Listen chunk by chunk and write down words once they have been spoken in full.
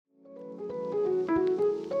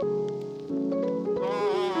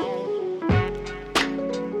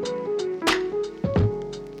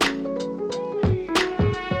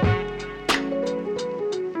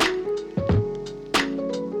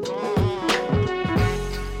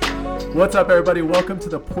What's up, everybody? Welcome to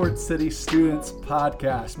the Port City Students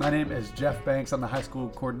Podcast. My name is Jeff Banks. I'm the high school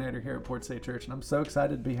coordinator here at Port City Church, and I'm so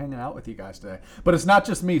excited to be hanging out with you guys today. But it's not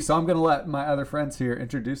just me, so I'm going to let my other friends here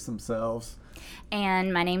introduce themselves.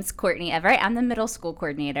 And my name's Courtney Everett. I'm the middle school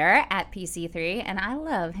coordinator at PC3, and I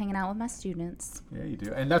love hanging out with my students. Yeah, you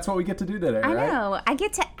do. And that's what we get to do today, right? I know. I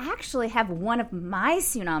get to actually have one of my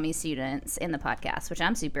Tsunami students in the podcast, which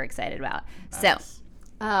I'm super excited about. Nice.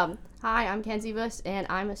 Hi, I'm Kenzie Buss, and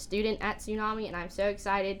I'm a student at Tsunami, and I'm so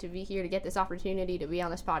excited to be here to get this opportunity to be on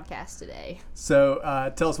this podcast today.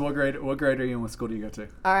 So tell us, what grade are you in? What school do you go to?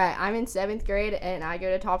 All right, I'm in 7th grade, and I go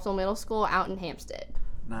to Topsail Middle School out in Hampstead.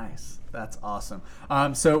 Nice. That's awesome.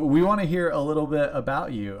 So we want to hear a little bit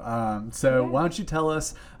about you. So why don't you tell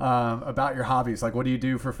us about your hobbies? Like, what do you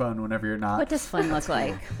do for fun whenever you're not? What does fun look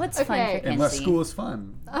like? What's fun for Kenzie? Unless school is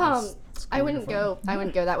fun. I wouldn't go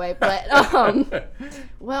that way, but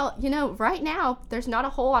well, right now there's not a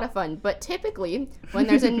whole lot of fun, but typically when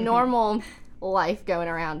there's a normal life going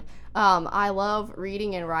around, I love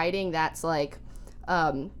reading and writing. That's like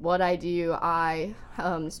what I do. I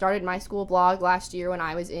started my school blog last year when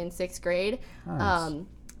I was in 6th grade. Nice.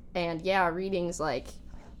 And yeah, reading's like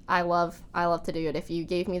I love to do it. If you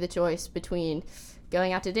gave me the choice between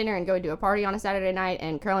going out to dinner and going to a party on a Saturday night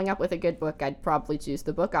and curling up with a good book, I'd probably choose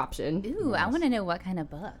the book option. Ooh, Nice. I want to know what kind of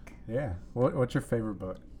book. Yeah. What's your favorite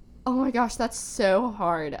book? Oh my gosh, that's so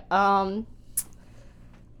hard. I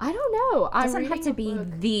don't know. It doesn't have to be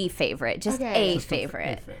the favorite, just Okay. a Just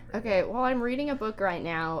favorite. Okay, well, I'm reading a book right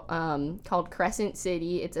now called Crescent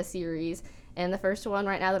City. It's a series, and the first one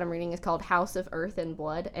right now that I'm reading is called House of Earth and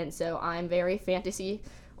Blood, and so I'm very fantasy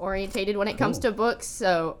orientated when it comes to books,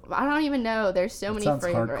 so I don't even know. There's so many Sounds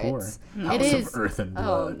favorites. hardcore. It House is. of Earth and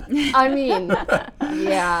Blood. I mean,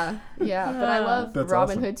 yeah, but I love That's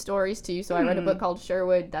Robin awesome. Hood stories too, so I read a book called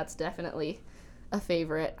Sherwood. That's definitely a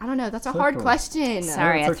favorite. I don't know. That's a So hard cool. question.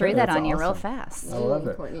 Sorry, That's I threw okay. that That's on you real awesome. fast. I love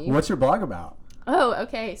it. Courtney. What's your blog about? Oh,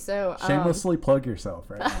 okay. So Shamelessly plug yourself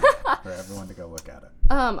right now for everyone to go look at it.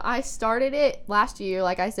 I started it last year,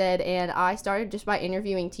 like I said, and I started just by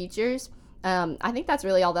interviewing teachers. I think that's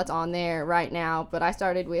really all that's on there right now, but I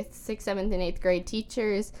started with 6th, 7th, and 8th grade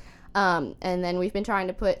teachers, and then we've been trying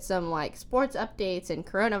to put some like sports updates and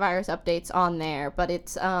coronavirus updates on there, but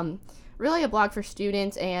it's really a blog for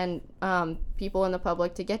students and people in the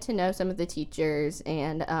public to get to know some of the teachers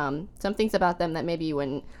and some things about them that maybe you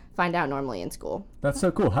wouldn't find out normally in school. That's so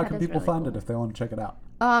cool. How That can is people really find cool. it if they want to check it out?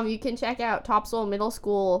 You can check out Topsail Middle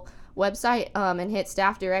School website and hit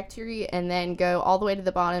staff directory, and then go all the way to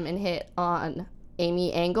the bottom and hit on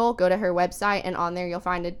Amy Engel. Go to her website, and on there you'll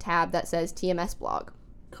find a tab that says TMS blog.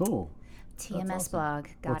 Cool. TMS awesome. blog.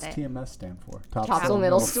 Got What's it. TMS stand for? Topsail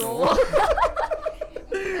Middle School.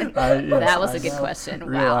 That was a good question.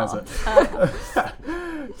 Realize Wow. it.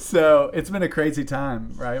 So it's been a crazy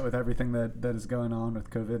time, right, with everything that is going on with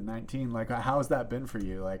COVID-19. Like, how has that been for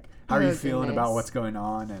you? Like, how are you Oh, feeling goodness. about what's going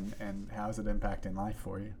on, and how is it impacting life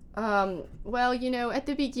for you? Well, at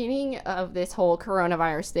the beginning of this whole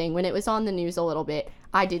coronavirus thing, when it was on the news a little bit,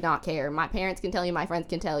 I did not care. My parents can tell you, my friends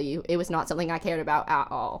can tell you, it was not something I cared about at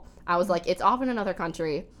all. I was like, it's off in another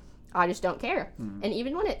country. I just don't care. And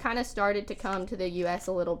even when it kind of started to come to the U.S.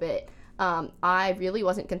 a little bit, I really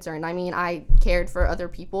wasn't concerned. I mean, I cared for other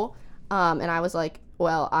people, and I was like,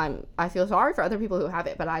 well, I feel sorry for other people who have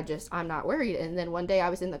it, but I'm not worried. And then one day I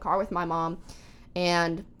was in the car with my mom,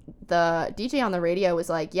 and the DJ on the radio was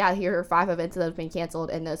like, yeah, here are 5 events that have been canceled,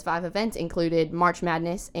 and those 5 events included March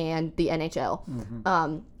Madness and the NHL.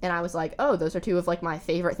 And I was like, oh, those are 2 of like my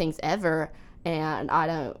favorite things ever, and I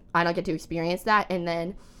don't get to experience that. And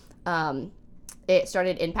then it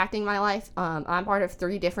started impacting my life. I'm part of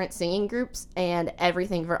 3 different singing groups, and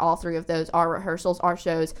everything for all 3 of those, our rehearsals, our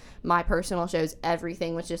shows, my personal shows,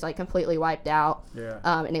 everything was just like completely wiped out. Yeah.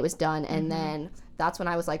 And it was done. And then that's when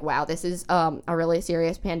I was like, wow, this is a really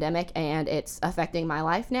serious pandemic, and it's affecting my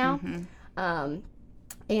life now.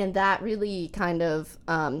 And that really kind of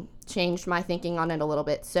changed my thinking on it a little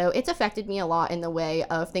bit. So it's affected me a lot in the way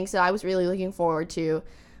of things that I was really looking forward to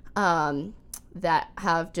that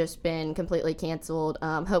have just been completely canceled,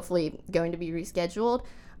 hopefully going to be rescheduled.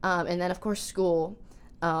 And then, of course, school.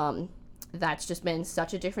 That's just been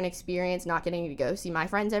such a different experience, not getting to go see my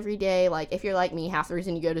friends every day. Like, if you're like me, half the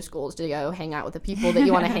reason you go to school is to go hang out with the people that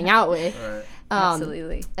you want to hang out with. Right.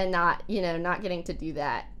 Absolutely. And not getting to do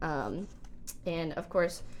that. And, of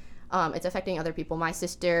course, it's affecting other people. My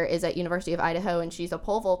sister is at University of Idaho, and she's a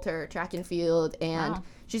pole vaulter, track and field, and Wow.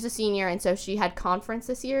 she's a senior, and so she had conference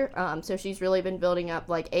this year. So she's really been building up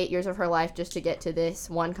like 8 years of her life just to get to this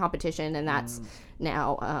one competition, and that's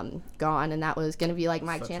now gone. And that was going to be like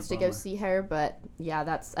my Such a chance to go bummer. see her, but yeah,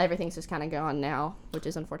 that's everything's just kind of gone now, which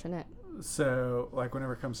is unfortunate. So, like,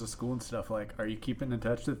 whenever it comes to school and stuff, like, are you keeping in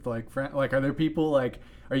touch with, like, friends? Like, are there people, like,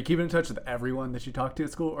 are you keeping in touch with everyone that you talk to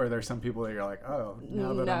at school? Or are there some people that you're like, oh,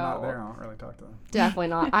 now that I'm not No. there, I don't really talk to them? Definitely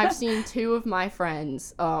not. I've seen 2 of my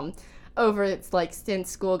friends over it's like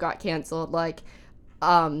since school got canceled. Like,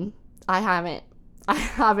 I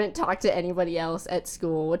haven't talked to anybody else at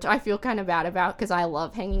school, which I feel kind of bad about because I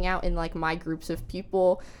love hanging out in like my groups of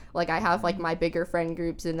people. Like I have like my bigger friend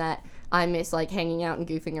groups, and that I miss like hanging out and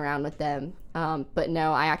goofing around with them. But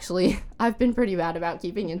no, I've been pretty bad about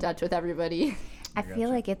keeping in touch with everybody. I feel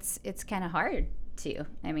like it's kind of hard to.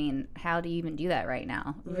 I mean, how do you even do that right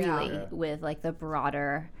now? Really, Yeah. with like the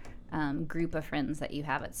broader group of friends that you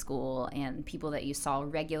have at school and people that you saw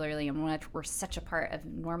regularly and were such a part of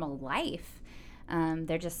normal life,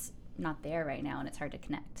 they're just not there right now, and it's hard to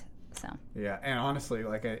connect. So. Yeah, and honestly,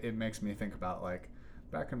 like, it makes me think about, like,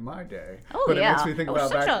 back in my day. Oh but yeah. it makes me think Oh,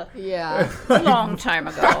 about such back Yeah. a long time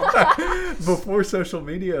ago. before social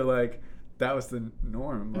media, like, that was the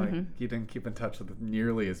norm. Like, Mm-hmm. you didn't keep in touch with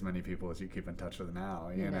nearly as many people as you keep in touch with now,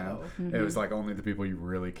 you know? Mm-hmm. It was, like, only the people you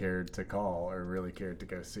really cared to call or really cared to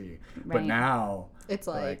go see. But Right. now, It's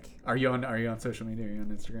like, are you on social media? Are you on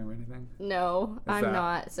Instagram or anything? no, I'm that-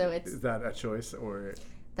 not. So it's Is that a choice or...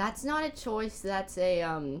 that's not a choice. That's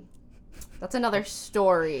a that's another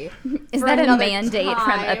story. Is for that a another mandate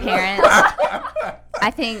from a time. parent?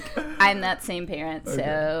 I think I'm that same parent,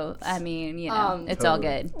 so I mean, you know, it's all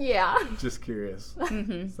Totally. good. Yeah. Just curious.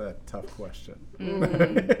 Mm-hmm. It's a tough question.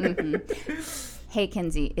 Hey,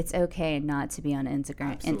 Kenzie, it's okay not to be on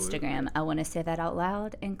Instagram. Absolutely. I want to say that out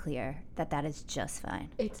loud and clear that is just fine.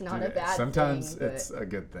 It's not a bad Sometimes thing. it's a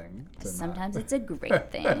good thing. to not. Sometimes it's a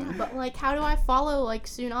great thing. But like, how do I follow like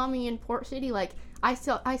Tsunami in Port City? Like, I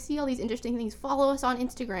see all these interesting things. Follow us on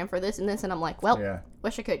Instagram for this and this, and I'm like, well, Yeah.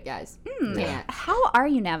 wish I could, guys. Hmm. Can't. How are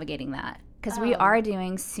you navigating that? Because we are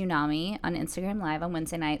doing Tsunami on Instagram Live on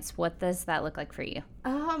Wednesday nights. What does that look like for you?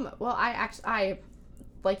 Well, I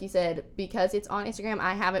like you said, because it's on Instagram,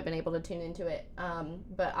 I haven't been able to tune into it.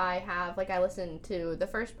 But I have, like, I listened to the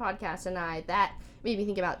first podcast, and that made me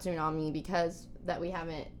think about Tsunami because that we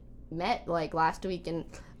haven't met like last week, and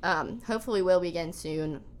hopefully will be again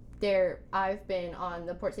soon. I've been on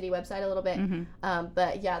the Port City website a little bit,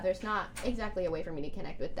 but yeah, there's not exactly a way for me to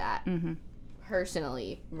connect with that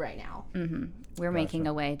personally right now. We're making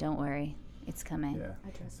a way. Don't worry. It's coming. Yeah,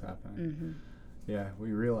 it's happening. Yeah,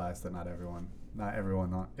 we realize that not everyone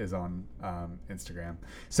is on Instagram.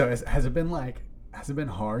 So has it been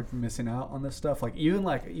hard missing out on this stuff? Like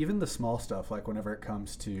even the small stuff, like whenever it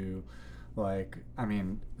comes to, like, I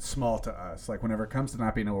mean, small to us, like whenever it comes to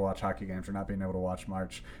not being able to watch hockey games or not being able to watch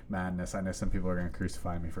March Madness. I know some people are going to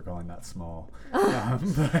crucify me for calling that small.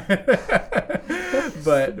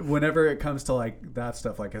 But whenever it comes to like that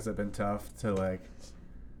stuff, like, has it been tough to like...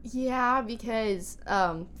 Yeah, because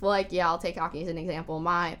I'll take hockey as an example.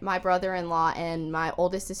 My brother-in-law and my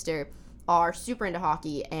oldest sister are super into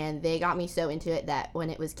hockey, and they got me so into it that when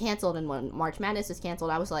it was canceled and when March Madness was canceled,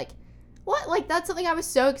 I was like, what? Like, that's something I was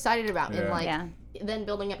so excited about. Yeah. And like Yeah. then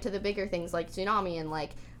building up to the bigger things like Tsunami, and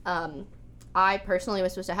like I personally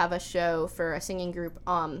was supposed to have a show for a singing group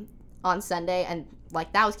on Sunday, and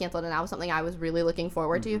like that was canceled, and that was something I was really looking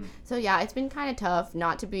forward to. So yeah, it's been kind of tough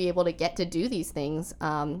not to be able to get to do these things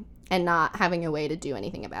and not having a way to do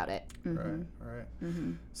anything about it. Right.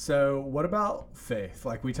 So what about faith?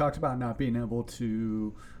 Like, we talked about not being able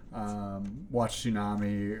to watch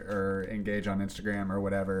Tsunami or engage on Instagram or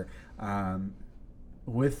whatever.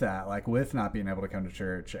 With that, like with not being able to come to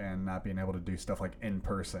church and not being able to do stuff like in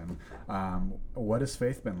person, what has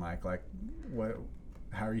faith been like? Like,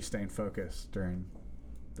 how are you staying focused during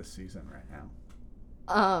this season right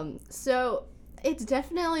now? So it's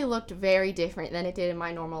definitely looked very different than it did in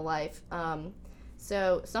my normal life.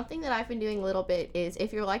 So something that I've been doing a little bit is,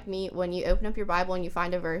 if you're like me, when you open up your Bible and you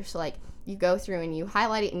find a verse, like you go through and you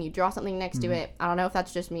highlight it and you draw something next to it. I don't know if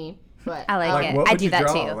that's just me, but I like it. what I would do you that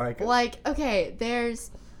draw? too. like, okay,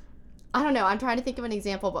 I don't know, I'm trying to think of an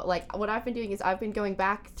example, but like what I've been doing is I've been going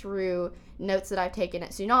back through notes that I've taken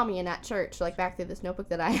at Tsunami and at church, like back through this notebook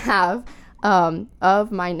that I have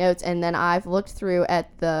of my notes, and then I've looked through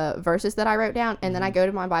at the verses that I wrote down, and then I go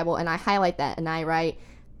to my Bible and I highlight that and I write,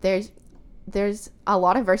 there's a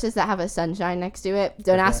lot of verses that have a sunshine next to it.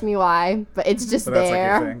 Don't Okay. ask me why, but it's just So that's like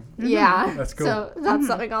there. your thing. Yeah. That's cool. So that's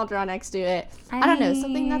something I'll draw next to it. I don't know,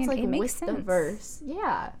 something that's like it makes with the sense. verse.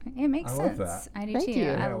 Yeah. It makes I sense. love that. I do Thank too. you. I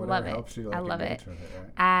Yeah, whatever love it. helps you, like, I love it. engage with it,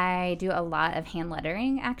 right? I do a lot of hand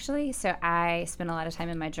lettering actually, so I spend a lot of time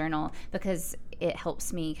in my journal because it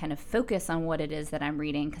helps me kind of focus on what it is that I'm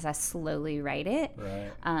reading because I slowly write it,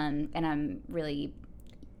 Right. and I'm really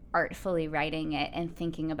artfully writing it and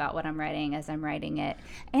thinking about what I'm writing as I'm writing it,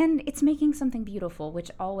 and it's making something beautiful,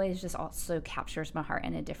 which always just also captures my heart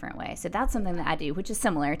in a different way. So that's something that I do, which is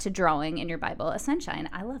similar to drawing in your Bible a sunshine.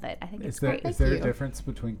 I love it. I think it's great. Is there you. a difference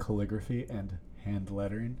between calligraphy and hand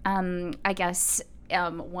lettering? I guess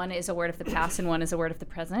one is a word of the past and one is a word of the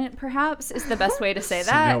present, perhaps, is the best way to say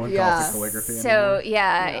So that. no one calls Yeah. it calligraphy So anymore?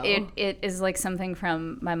 yeah, No. it is like something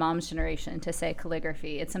from my mom's generation to say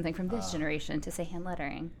calligraphy. It's something from this generation to say hand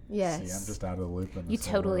lettering. Yes. See, I'm just out of the loop in You this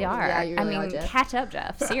whole totally world. are. Yeah, you really I are, mean, Jeff. catch up,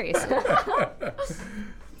 Jeff. Seriously.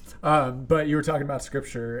 But you were talking about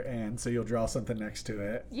scripture, and so you'll draw something next to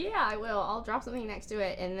it. Yeah, I will. I'll drop something next to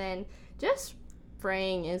it, and then just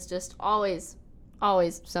praying is just always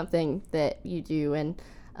something that you do, and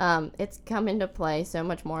it's come into play so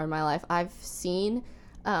much more in my life. I've seen,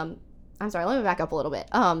 I'm sorry, let me back up a little bit.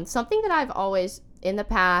 Something that I've always in the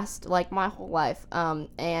past, like my whole life,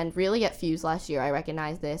 and really at Fuse last year, I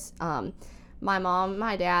recognized this. My mom,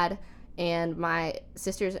 my dad, and my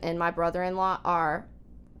sisters and my brother-in-law are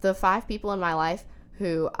the 5 people in my life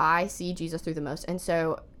who I see Jesus through the most. And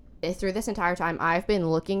so through this entire time, I've been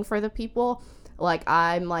looking for the people, like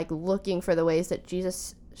I'm like looking for the ways that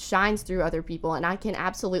Jesus shines through other people, and I can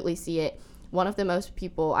absolutely see it. One of the most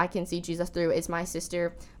people I can see Jesus through is my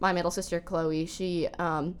sister, my middle sister, Chloe.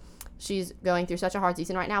 She's going through such a hard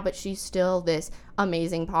season right now, but she's still this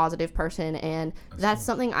amazing, positive person, and that's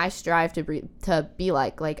something I strive to be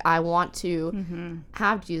like. Like, I want to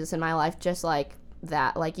have Jesus in my life just like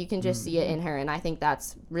that. Like, you can just see it in her, and I think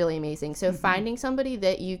that's really amazing. So finding somebody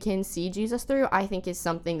that you can see Jesus through, I think, is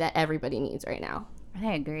something that everybody needs right now.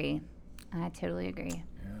 I agree. I totally agree.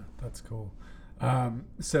 Yeah, that's cool.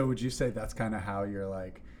 So would you say that's kind of how you're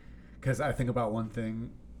like, because I think about one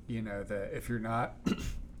thing, you know, that if you're not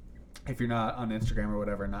on Instagram or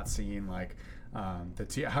whatever, not seeing like how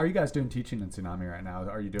are you guys doing teaching in Tsunami right now?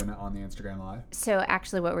 Are you doing it on the Instagram Live? So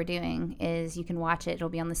actually what we're doing is you can watch it. It'll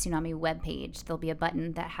be on the Tsunami webpage. There'll be a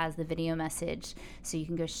button that has the video message, so you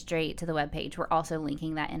can go straight to the webpage. We're also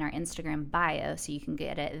linking that in our Instagram bio, so you can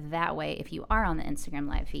get it that way if you are on the Instagram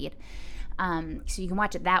live feed. So you can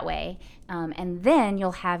watch it that way. And then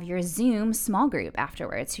you'll have your Zoom small group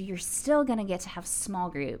afterwards. So you're still going to get to have small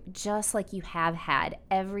group just like you have had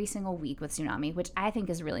every single week with Tsunami, which I think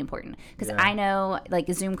is really important. Because I know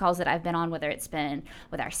like Zoom calls that I've been on, whether it's been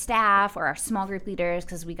with our staff or our small group leaders,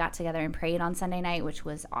 because we got together and prayed on Sunday night, which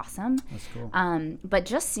was awesome. That's cool. But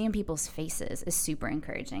just seeing people's faces is super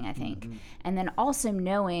encouraging, I think. And then also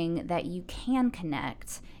knowing that you can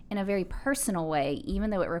connect in a very personal way, even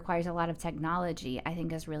though it requires a lot of technology, I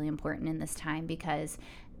think is really important in this time, because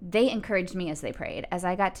they encouraged me as they prayed. As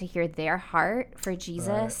I got to hear their heart for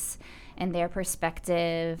Jesus and their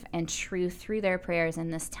perspective and truth through their prayers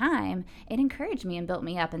in this time, it encouraged me and built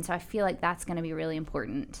me up. And so I feel like that's going to be really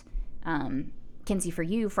important, Kinsey, for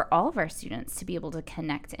you, for all of our students, to be able to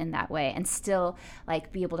connect in that way and still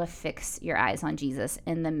like be able to fix your eyes on Jesus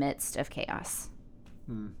in the midst of chaos.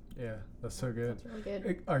 Yeah, that's so good. That's really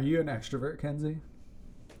good. Are you an extrovert, Kenzie?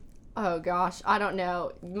 Oh gosh, I don't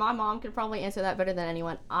know. My mom could probably answer that better than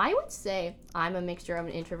anyone. I would say I'm a mixture of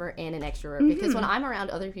an introvert and an extrovert, because when I'm around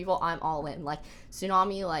other people, I'm all in. Like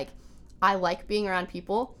Tsunami, like I like being around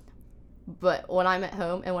people, but when I'm at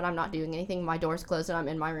home and when I'm not doing anything, my door's closed and I'm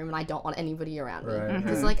in my room and I don't want anybody around me. Right.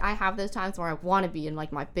 Because like I have those times where I want to be in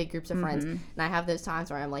like my big groups of friends, and I have those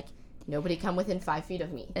times where I'm like, nobody come within 5 feet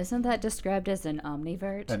of me. Isn't that described as an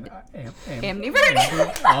omnivert?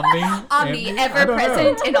 Amnivert? Omni, ever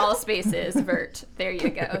present in all spaces. Vert. There you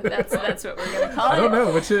go. That's what we're gonna call it. I don't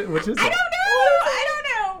know which is. I don't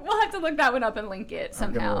know. We'll have to look that one up and link it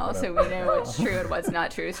I'm gonna somehow, look it so up. we know what's true and what's not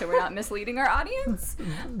true, so we're not misleading our audience.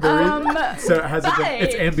 So it has it's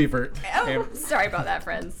but- ambivert. Oh, sorry about that,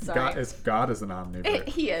 friends. Sorry. God is an omnivert.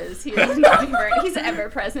 He is an omnivert. He's ever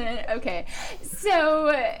present. Okay,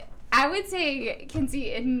 so I would say,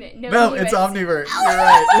 Kinsey, in No, it's omnivert. You're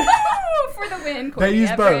right. for the win. They Courtney use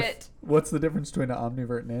Everett. both. What's the difference between an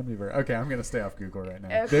omnivert and ambivert? Okay, I'm gonna stay off Google right now.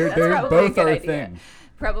 Okay, that's They're probably both a good are a idea. thing.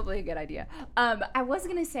 Probably a good idea. I was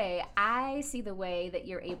going to say, I see the way that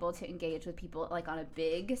you're able to engage with people like on a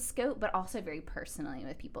big scope, but also very personally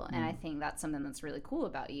with people. And I think that's something that's really cool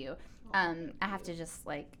about you. I have to just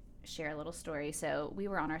like share a little story. So we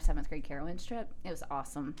were on our 7th grade Carowinds trip. It was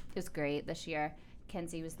awesome. It was great this year.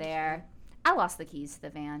 Kenzie was there. I lost the keys to the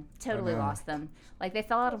van. Totally lost them. Like, they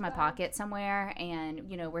fell out of my pocket somewhere, and,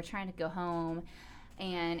 we're trying to go home.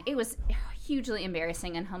 And it was a hugely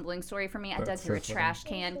embarrassing and humbling story for me. I dug through a trash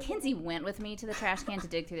can. Kenzie went with me to the trash can to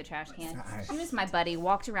dig through the trash can. Nice. She was my buddy,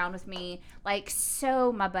 walked around with me, like,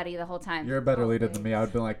 so my buddy the whole time. You're a better leader than me. I would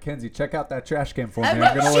have been like, Kenzie, check out that trash can for me. I'm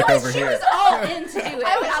going to look over She here. was all into it.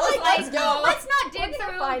 I was like, let's go. Let's not dig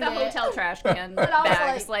through find the it. hotel trash can But I was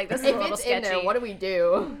bags. Like, this is a if little it's sketchy. in there, what do we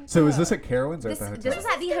do? So is this at Carowinds or at This the hotel? was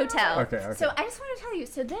at the hotel. Okay. So I just want to tell you.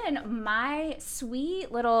 So then my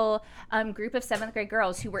sweet little group of 7th grade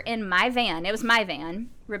girls who were in my van. It was my van,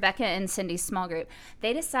 Rebecca and Cindy's small group.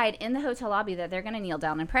 They decide in the hotel lobby that they're going to kneel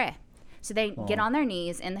down and pray. So they get on their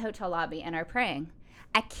knees in the hotel lobby and are praying.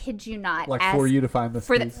 I kid you not. Like for you to find this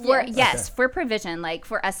keys? For provision, like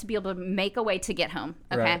for us to be able to make a way to get home.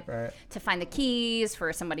 Okay. Right. To find the keys,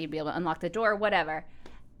 for somebody to be able to unlock the door, whatever.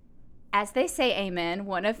 As they say amen,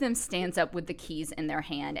 one of them stands up with the keys in their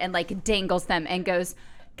hand and like dangles them and goes,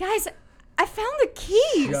 "Guys, I found the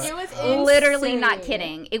keys." It was insane. Literally not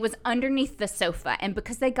kidding. It was underneath the sofa, and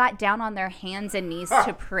because they got down on their hands and knees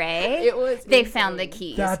to pray, they found the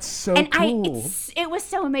keys. That's so and cool. It was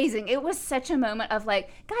so amazing. It was such a moment of like,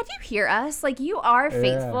 God, you hear us. Like, you are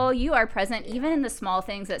faithful. You are present, even in the small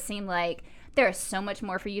things that seem like there is so much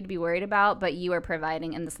more for you to be worried about, but you are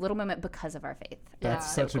providing in this little moment because of our faith.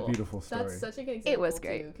 That's So such a cool. beautiful story. That's such a good example. It was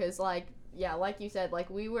great. Because, like you said, like,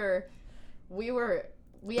 we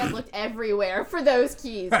had looked everywhere for those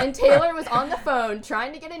keys, and Taylor was on the phone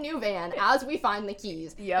trying to get a new van as we find the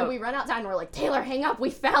keys. Yep. And we run outside and we're like, Taylor, hang up, we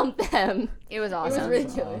found them. It was It awesome. was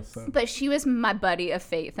ridiculous. Awesome. But she was my buddy of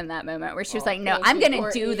faith in that moment where she was like, no, thank I'm you, going to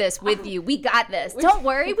Courtney. do this with you. We got this. Don't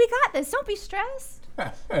worry. We got this. Don't be stressed.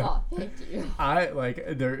 Oh, thank you. I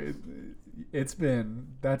like there. It's been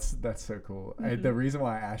that's so cool. The reason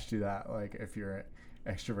why I asked you that, like, if you're an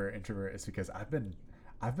extrovert, introvert, is because I've been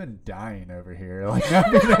dying over here, like not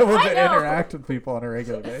being able to interact with people on a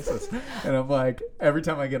regular basis. And I'm like, every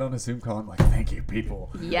time I get on a Zoom call, I'm like, thank you,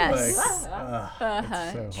 people. Yes. Like,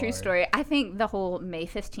 it's so True hard. story. I think the whole May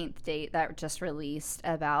 15th date that just released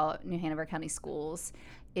about New Hanover County Schools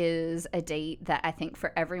is a date that I think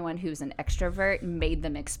for everyone who's an extrovert made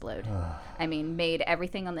them explode. I mean, made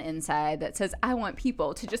everything on the inside that says, I want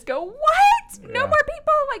people to just go, what? No Yeah. more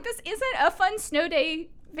people? Like, this isn't a fun snow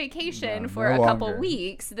day vacation for no a couple longer.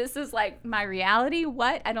 weeks. This is like my reality.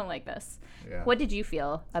 What? I don't like this. Yeah. What did you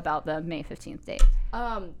feel about the May 15th date?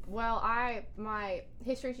 Well, my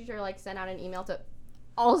history teacher like sent out an email to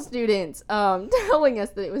all students telling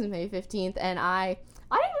us that it was May 15th, and I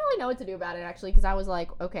didn't really know what to do about it, actually, because I was like,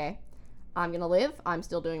 okay, I'm gonna live, I'm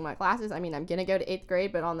still doing my classes, I mean, I'm gonna go to 8th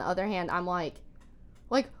grade, but on the other hand, I'm like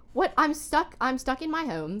what? I'm stuck in my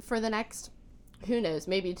home for the next, who knows,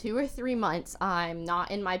 maybe 2 or 3 months. I'm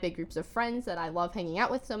not in my big groups of friends that I love hanging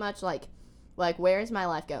out with so much. Like where is my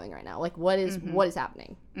life going right now? Like, what is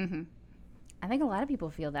happening? I think a lot of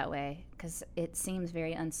people feel that way because it seems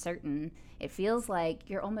very uncertain. It feels like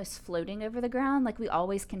you're almost floating over the ground. Like, we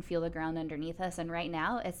always can feel the ground underneath us. And right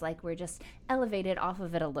now, it's like we're just elevated off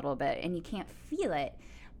of it a little bit and you can't feel it,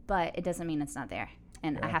 but it doesn't mean it's not there.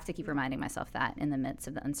 And I have to keep reminding myself that in the midst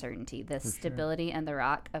of the uncertainty, the stability and the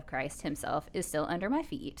rock of Christ himself is still under my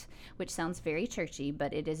feet, which sounds very churchy,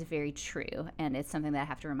 but it is very true. And it's something that I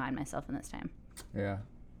have to remind myself in this time. Yeah.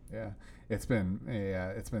 It's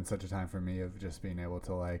been such a time for me of just being able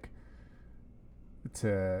to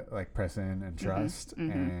press in and trust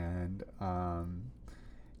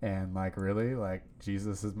and like really like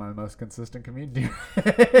Jesus is my most consistent community.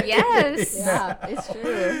 Yes. Yeah, it's true.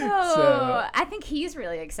 Oh, So- I think he's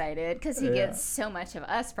really excited because he gets so much of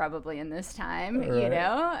us probably in this time. You Right.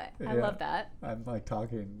 know, I Yeah. love that. I'm like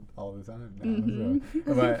talking all the time now,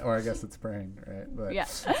 so, or I guess it's praying, right? But, Yeah.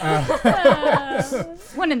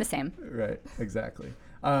 One and the same. Right, exactly.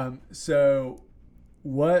 So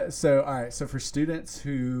all right, so for students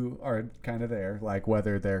who are kind of there, like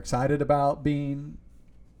whether they're excited about being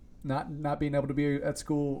not being able to be at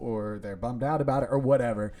school or they're bummed out about it or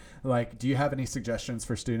whatever, like, do you have any suggestions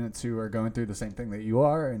for students who are going through the same thing that you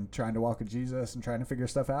are and trying to walk with Jesus and trying to figure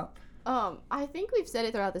stuff out? I think we've said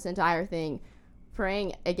it throughout this entire thing.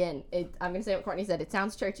 Praying, again, I'm going to say what Courtney said. It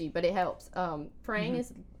sounds churchy, but it helps. Praying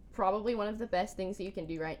is probably one of the best things that you can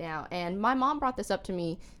do right now. And my mom brought this up to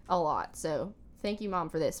me a lot, so thank you, Mom,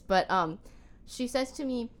 for this. But she says to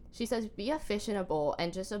me, be a fish in a bowl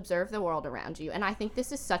and just observe the world around you. And I think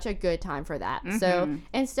this is such a good time for that. So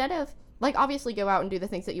instead of, like, obviously go out and do the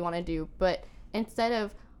things that you want to do, but instead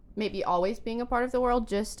of maybe always being a part of the world,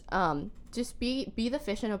 just be the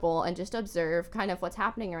fish in a bowl and just observe kind of what's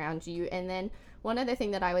happening around you. And then one other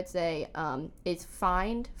thing that I would say is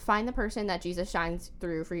find the person that Jesus shines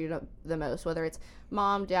through for you the most, whether it's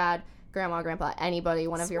mom, dad, grandma, grandpa, anybody,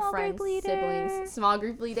 one of your friends, siblings, small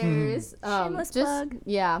group leaders. Shameless plug.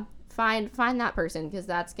 Yeah, find that person, because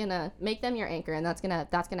that's gonna make them your anchor, and that's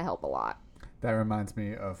gonna help a lot. That reminds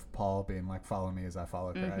me of Paul being like, follow me as I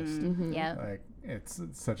follow Christ. Yeah. Like, it's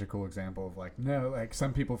such a cool example of like, no, like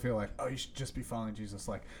some people feel like, oh, you should just be following Jesus.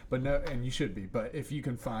 Like, but no, and you should be. But if you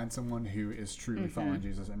can find someone who is truly following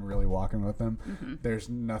Jesus and really walking with them, there's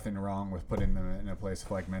nothing wrong with putting them in a place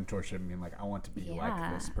of like mentorship and being like, I want to be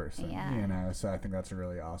like this person, you know? So I think that's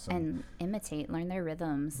really awesome. And imitate, learn their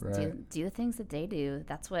rhythms, Right. do the things that they do.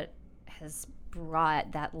 That's what has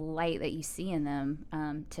brought that light that you see in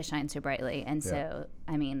them to shine so brightly. And so,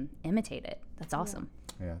 I mean, imitate it. That's awesome.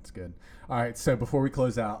 Yeah, it's good. All right, so before we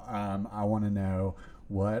close out, I want to know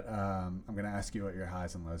what I'm going to ask you what your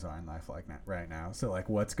highs and lows are in life like right now. So, like,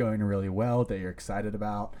 what's going really well that you're excited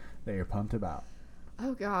about, that you're pumped about?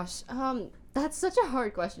 Oh gosh, that's such a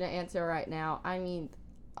hard question to answer right now. I mean,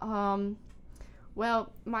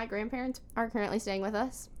 well, my grandparents are currently staying with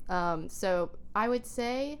us, so I would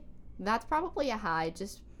say that's probably a high.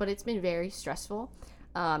 But it's been very stressful.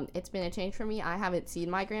 It's been a change for me. I haven't seen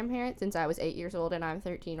my grandparents since I was 8 years old, and I'm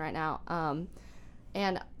 13 right now.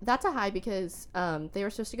 And that's a high because they were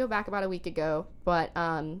supposed to go back about a week ago, but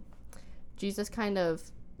Jesus kind of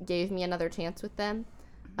gave me another chance with them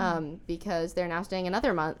because they're now staying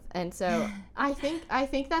another month. And so I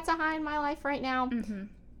think that's a high in my life right now.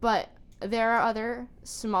 But there are other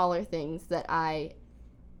smaller things that I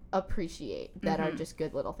appreciate that are just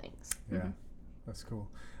good little things. Yeah, that's cool.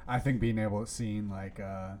 I think being able to see, like,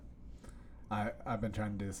 I've been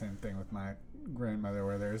trying to do the same thing with my grandmother,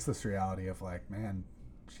 where there's this reality of like, man,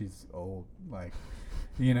 she's old, like,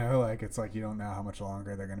 you know, like it's like you don't know how much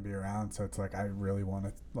longer they're going to be around, so it's like I really want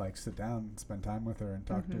to like sit down and spend time with her and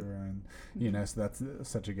talk to her, and you know, so that's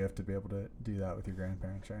such a gift to be able to do that with your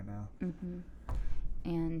grandparents right now.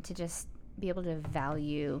 And to just be able to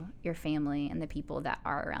value your family and the people that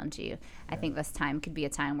are around you. I think this time could be a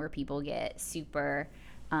time where people get super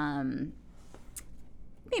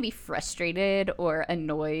maybe frustrated or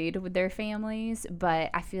annoyed with their families, but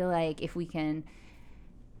I feel like if we can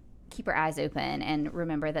keep our eyes open and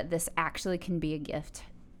remember that this actually can be a gift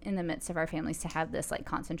in the midst of our families, to have this like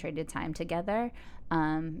concentrated time together,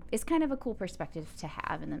 is kind of a cool perspective to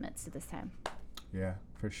have in the midst of this time. Yeah,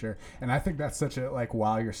 for sure. And I think that's such a, like,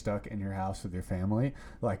 while you're stuck in your house with your family,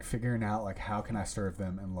 like figuring out like how can I serve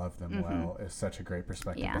them and love them well is such a great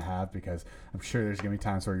perspective to have, because I'm sure there's gonna be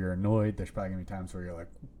times where you're annoyed. There's probably gonna be times where you're like,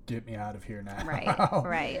 get me out of here now.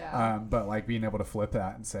 Right. Yeah. But like being able to flip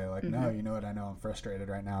that and say like, no, you know what, I know I'm frustrated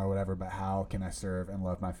right now or whatever, but how can I serve and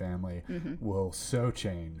love my family will so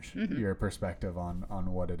change your perspective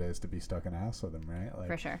on what it is to be stuck in a house with them, right? Like,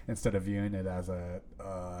 For sure. Instead of viewing it as I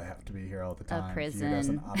have to be here all the time, prison. view it as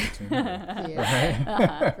an opportunity.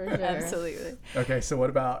 Yeah. For sure. Absolutely. Okay, so what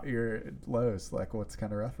about your lows? Like, what's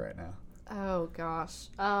kind of rough right now? Oh gosh.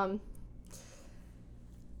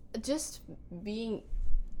 Just being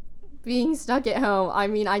stuck at home. I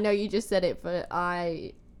mean, I know you just said it, but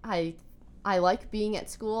I like being at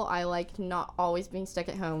school. I like not always being stuck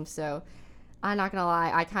at home. So I'm not gonna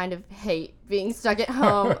lie, I kind of hate being stuck at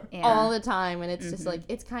home all the time, and it's just like,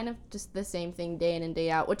 it's kind of just the same thing day in and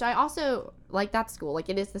day out, which I also like. That's school. Like,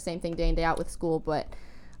 it is the same thing day in, day out with school, but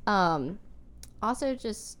also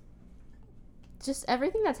just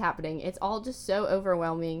everything that's happening. It's all just so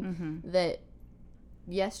overwhelming that,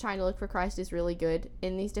 yes, trying to look for Christ is really good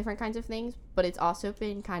in these different kinds of things, but it's also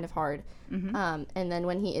been kind of hard. And then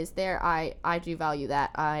when he is there, I do value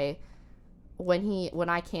that. When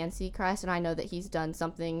I can see Christ and I know that he's done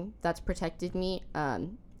something that's protected me,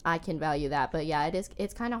 I can value that. But yeah,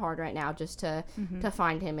 it's kind of hard right now just to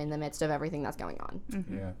find him in the midst of everything that's going on.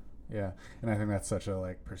 Yeah. And I think that's such a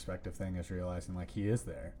like perspective thing, is realizing like he is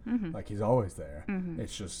there, like he's always there.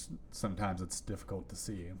 It's just sometimes it's difficult to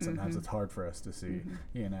see, and sometimes it's hard for us to see,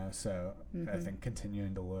 you know. So I think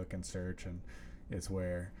continuing to look and search and is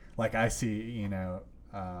where, like, I see, you know,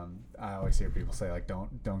 I always hear people say like,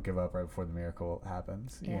 don't give up right before the miracle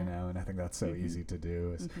happens, you know, and I think that's so easy to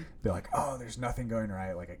do, is be like, oh, there's nothing going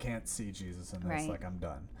right, like I can't see Jesus in this, like I'm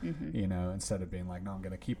done, you know, instead of being like, no, I'm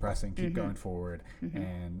gonna keep pressing, keep going forward,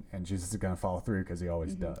 and Jesus is gonna follow through, because he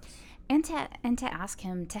always does. And to ask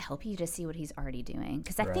him to help you to see what he's already doing.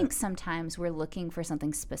 Because I think sometimes we're looking for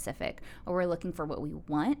something specific, or we're looking for what we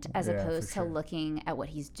want as opposed to looking at what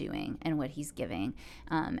he's doing and what he's giving.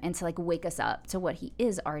 And to like wake us up to what he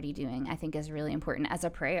is already doing, I think is really important as a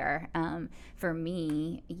prayer. For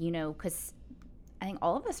me, you know, because I think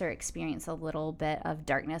all of us are experiencing a little bit of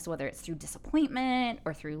darkness, whether it's through disappointment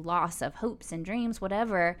or through loss of hopes and dreams,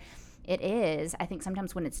 whatever it is. I think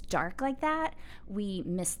sometimes when it's dark like that, we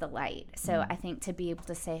miss the light. So I think to be able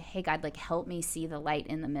to say, hey, God, like help me see the light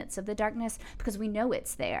in the midst of the darkness, because we know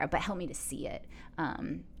it's there, but help me to see it.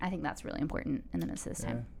 I think that's really important in the midst of this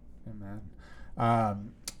time.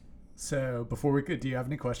 Amen. So before we could, do you have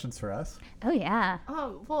any questions for us? Oh, yeah.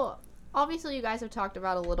 Well, obviously you guys have talked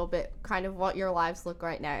about a little bit kind of what your lives look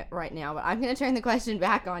right now, but I'm going to turn the question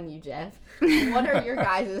back on you, Jeff. What are your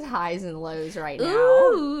guys' highs and lows right now?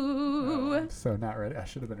 Ooh. I'm so not ready. I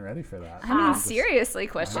should have been ready for that. I mean, seriously,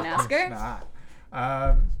 question asker. Not.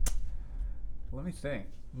 Let me think.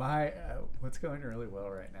 What's going really well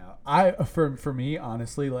right now? For me,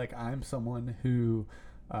 honestly, like I'm someone who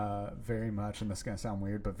very much, and this is going to sound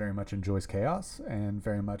weird, but very much enjoys chaos and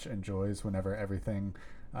very much enjoys whenever everything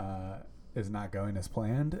is not going as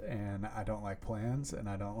planned, and I don't like plans, and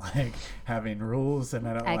I don't like having rules, and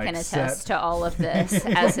I can attest to all of this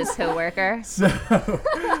as his coworker. So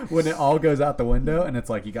when it all goes out the window and it's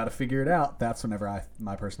like you got to figure it out, that's whenever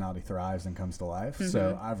my personality thrives and comes to life. Mm-hmm.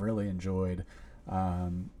 So I've really enjoyed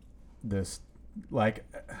this. Like,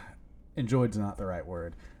 enjoyed's not the right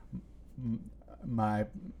word. My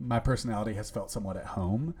personality has felt somewhat at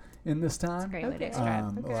home in this time. That's a great way to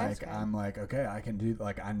describe. I'm like, okay, I can do,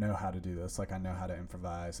 like, I know how to do this. Like, I know how to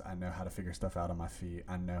improvise. I know how to figure stuff out on my feet.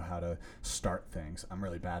 I know how to start things. I'm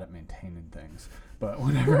really bad at maintaining things. But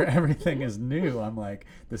whenever everything is new, I'm like,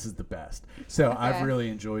 this is the best. So I've really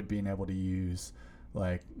enjoyed being able to use,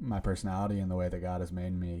 like, my personality and the way that God has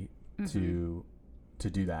made me to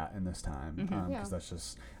do that in this time, because that's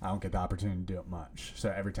just, I don't get the opportunity to do it much.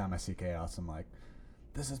 So every time I see chaos, I'm like,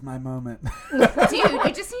 this is my moment. Dude, you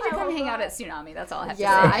just need to come hang out at Tsunami. That's all I have to say.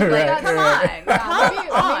 Come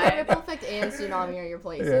on. Maybe Ripple Effect and Tsunami are your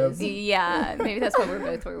places. Yeah, maybe that's what we're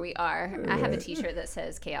both where we are. I have a t-shirt that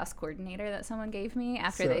says Chaos Coordinator that someone gave me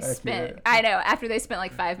after they spent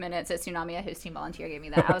like 5 minutes at Tsunami. A host team volunteer gave me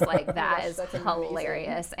that. I was like, that is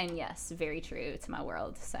hilarious. And yes, very true to my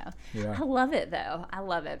world. So I love it though. I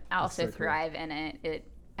love it. I also thrive in it.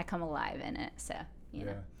 I come alive in it. So, you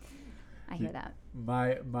know. I hear that.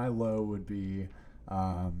 My low would be,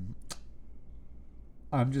 I'm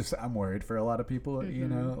worried for a lot of people, you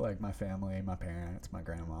know, like my family, my parents, my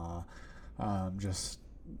grandma, just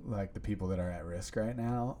like the people that are at risk right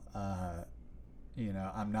now. You know,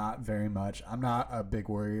 I'm not a big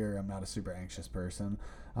worrier. I'm not a super anxious person.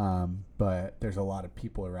 But there's a lot of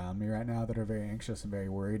people around me right now that are very anxious and very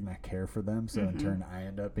worried, and I care for them. So in turn, I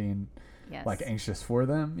end up being like anxious for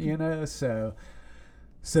them, you know?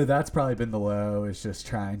 So that's probably been the low, is just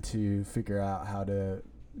trying to figure out how to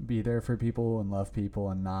be there for people and love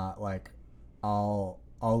people, and not like I'll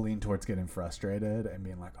lean towards getting frustrated and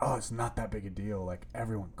being like, oh, it's not that big a deal. Like,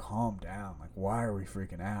 everyone calm down. Like, why are we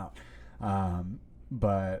freaking out?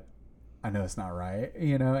 But I know it's not right,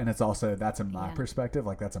 you know, and it's also, that's in my perspective.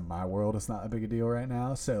 Like, that's in my world. It's not a big a deal right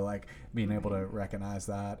now. So like being able to recognize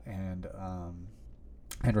that and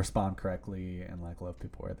respond correctly and like love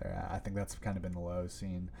people where they're at. I think that's kind of been the low,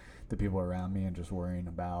 seeing the people around me and just worrying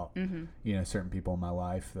about, you know, certain people in my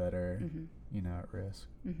life that are, you know, at risk.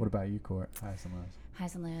 What about you, Court? Highs and lows.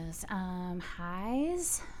 Highs and lows.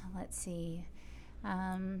 Highs. Let's see.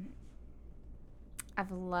 I've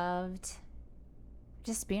loved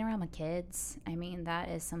just being around my kids. I mean, that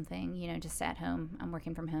is something, you know, just at home. I'm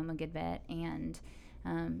working from home a good bit, and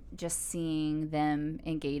just seeing them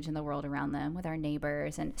engage in the world around them with our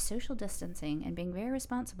neighbors, and social distancing and being very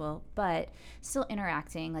responsible, but still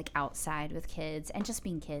interacting like outside with kids and just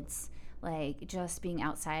being kids, like just being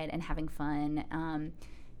outside and having fun.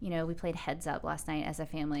 You know, we played Heads Up last night as a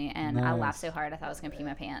family, and I laughed so hard I thought I was going to pee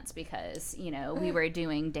my pants, because, you know, we were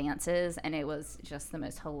doing dances and it was just the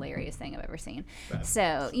most hilarious thing I've ever seen.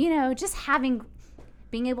 So, you know, just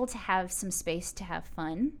being able to have some space to have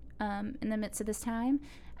fun in the midst of this time,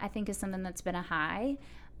 I think is something that's been a high.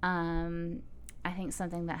 I think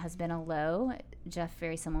something that has been a low, Jeff,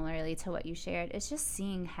 very similarly to what you shared, is just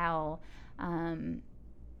seeing how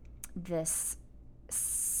this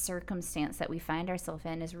circumstance that we find ourselves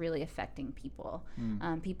in is really affecting people,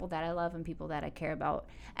 people that I love and people that I care about,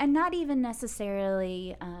 and not even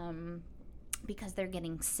necessarily because they're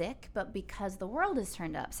getting sick, but because the world is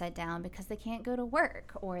turned upside down, because they can't go to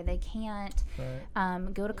work, or they can't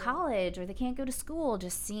go to college, or they can't go to school.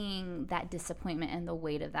 Just seeing that disappointment and the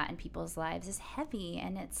weight of that in people's lives is heavy,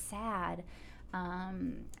 and it's sad,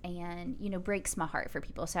 and breaks my heart for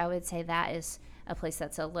people. So I would say that is a place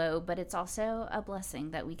that's a low, but it's also a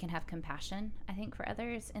blessing that we can have compassion, I think, for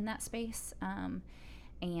others in that space,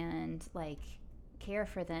 and like care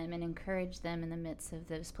for them and encourage them in the midst of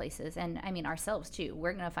those places. And I mean, ourselves too.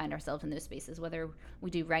 We're going to find ourselves in those spaces, whether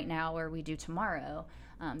we do right now or we do tomorrow.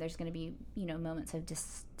 There's going to be, moments of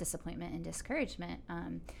disappointment and discouragement.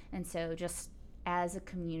 And so just as a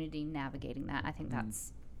community navigating that, I think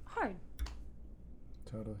that's hard.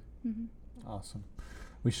 Totally. Awesome.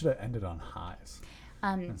 We should have ended on highs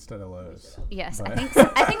instead of lows. Yes, but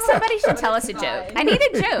I think somebody should tell us a joke. I need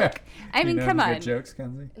a joke. I mean, come on. Good jokes,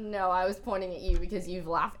 Kenzie? No, I was pointing at you because you've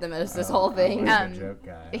laughed the most this whole thing. I'm the joke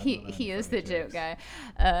guy. He is the joke guy.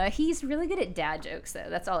 He's really good at dad jokes, though.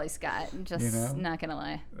 That's all he's got. Just not gonna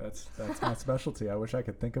lie. That's my specialty. I wish I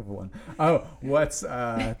could think of one. Oh, what's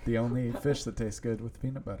the only fish that tastes good with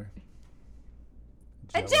peanut butter?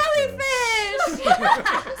 A jellyfish!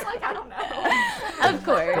 I was like, I don't know. Of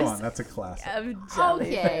course. Come on, that's a classic.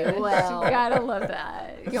 Okay, well. Gotta love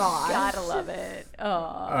that. Gosh. Gotta love it. Oh.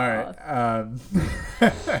 All right.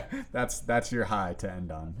 That's your high to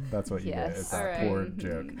end on. That's what you get. It's that poor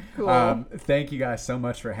joke. Cool. Thank you guys so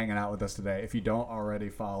much for hanging out with us today. If you don't already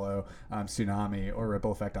follow Tsunami or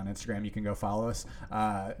Ripple Effect on Instagram, you can go follow us.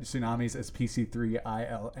 Tsunami's is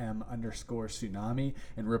PC3ILM_Tsunami,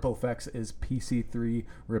 and Ripple Effects is PC3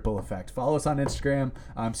 Ripple Effect. Follow us on Instagram.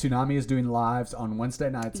 Tsunami is doing lives on Wednesday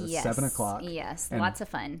nights at 7 o'clock. Yes, and lots of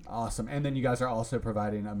fun. Awesome. And then you guys are also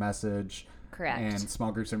providing a message. Correct. And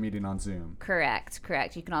small groups are meeting on Zoom. Correct.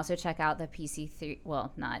 You can also check out the PC3,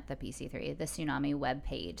 well, not the PC3, the Tsunami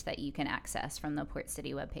webpage that you can access from the Port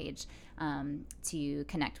City webpage to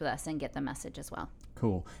connect with us and get the message as well.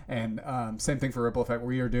 Cool. And same thing for Ripple Effect.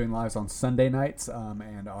 We are doing lives on Sunday nights,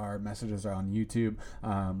 and our messages are on YouTube.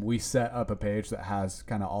 We set up a page that has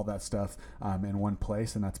kind of all that stuff in one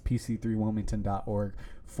place, and that's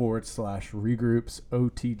pc3wilmington.org/regroups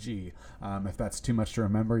OTG. If that's too much to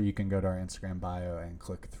remember, you can go to our Instagram bio and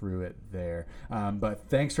click through it there. But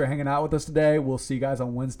thanks for hanging out with us today. We'll see you guys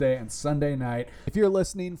on Wednesday and Sunday night. If you're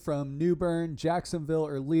listening from New Bern, Jacksonville,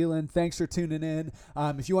 or Leland, thanks for tuning in.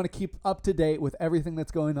 If you want to keep up to date with everything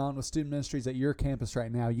that's going on with student ministries at your campus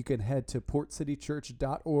right now, you can head to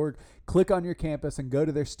portcitychurch.org, click on your campus, and go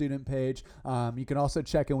to their student page. You can also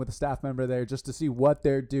check in with a staff member there just to see what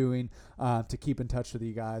they're doing to keep in touch with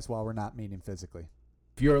you guys while we're not meeting physically.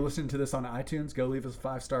 If you are listening to this on iTunes, go leave us a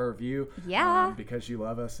 5-star review. Yeah. Because you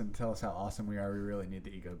love us and tell us how awesome we are. We really need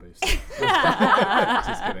the ego boost. Just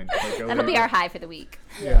kidding. That'll be our high for the week.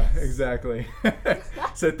 Yeah, exactly.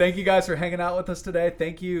 So thank you guys for hanging out with us today.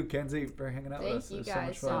 Thank you, Kenzie, for hanging out with us. Thank you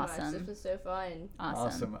guys so much. Awesome. This was so fun.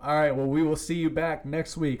 Awesome. All right. Well, we will see you back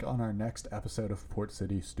next week on our next episode of Port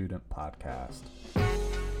City Student Podcast.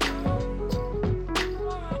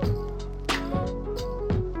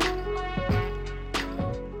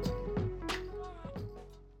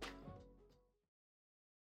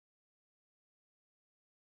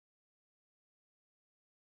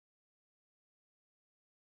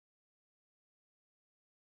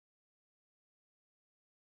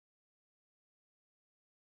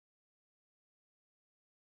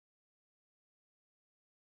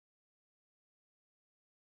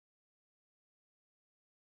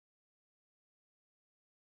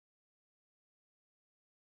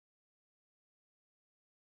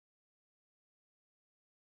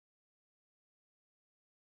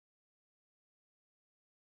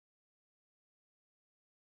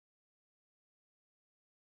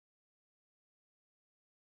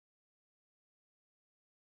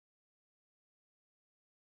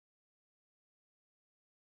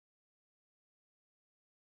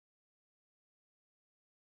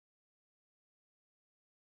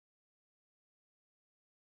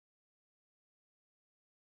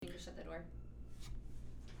 Shut the door.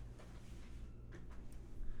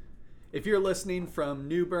 If you're listening from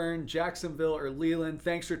New Bern, Jacksonville, or Leland,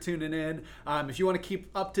 thanks for tuning in. If you want to keep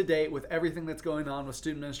up to date with everything that's going on with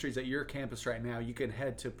student ministries at your campus right now, you can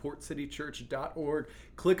head to portcitychurch.org,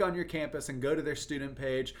 click on your campus, and go to their student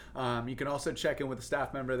page. You can also check in with a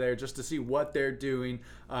staff member there just to see what they're doing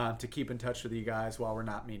to keep in touch with you guys while we're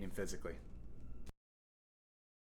not meeting physically.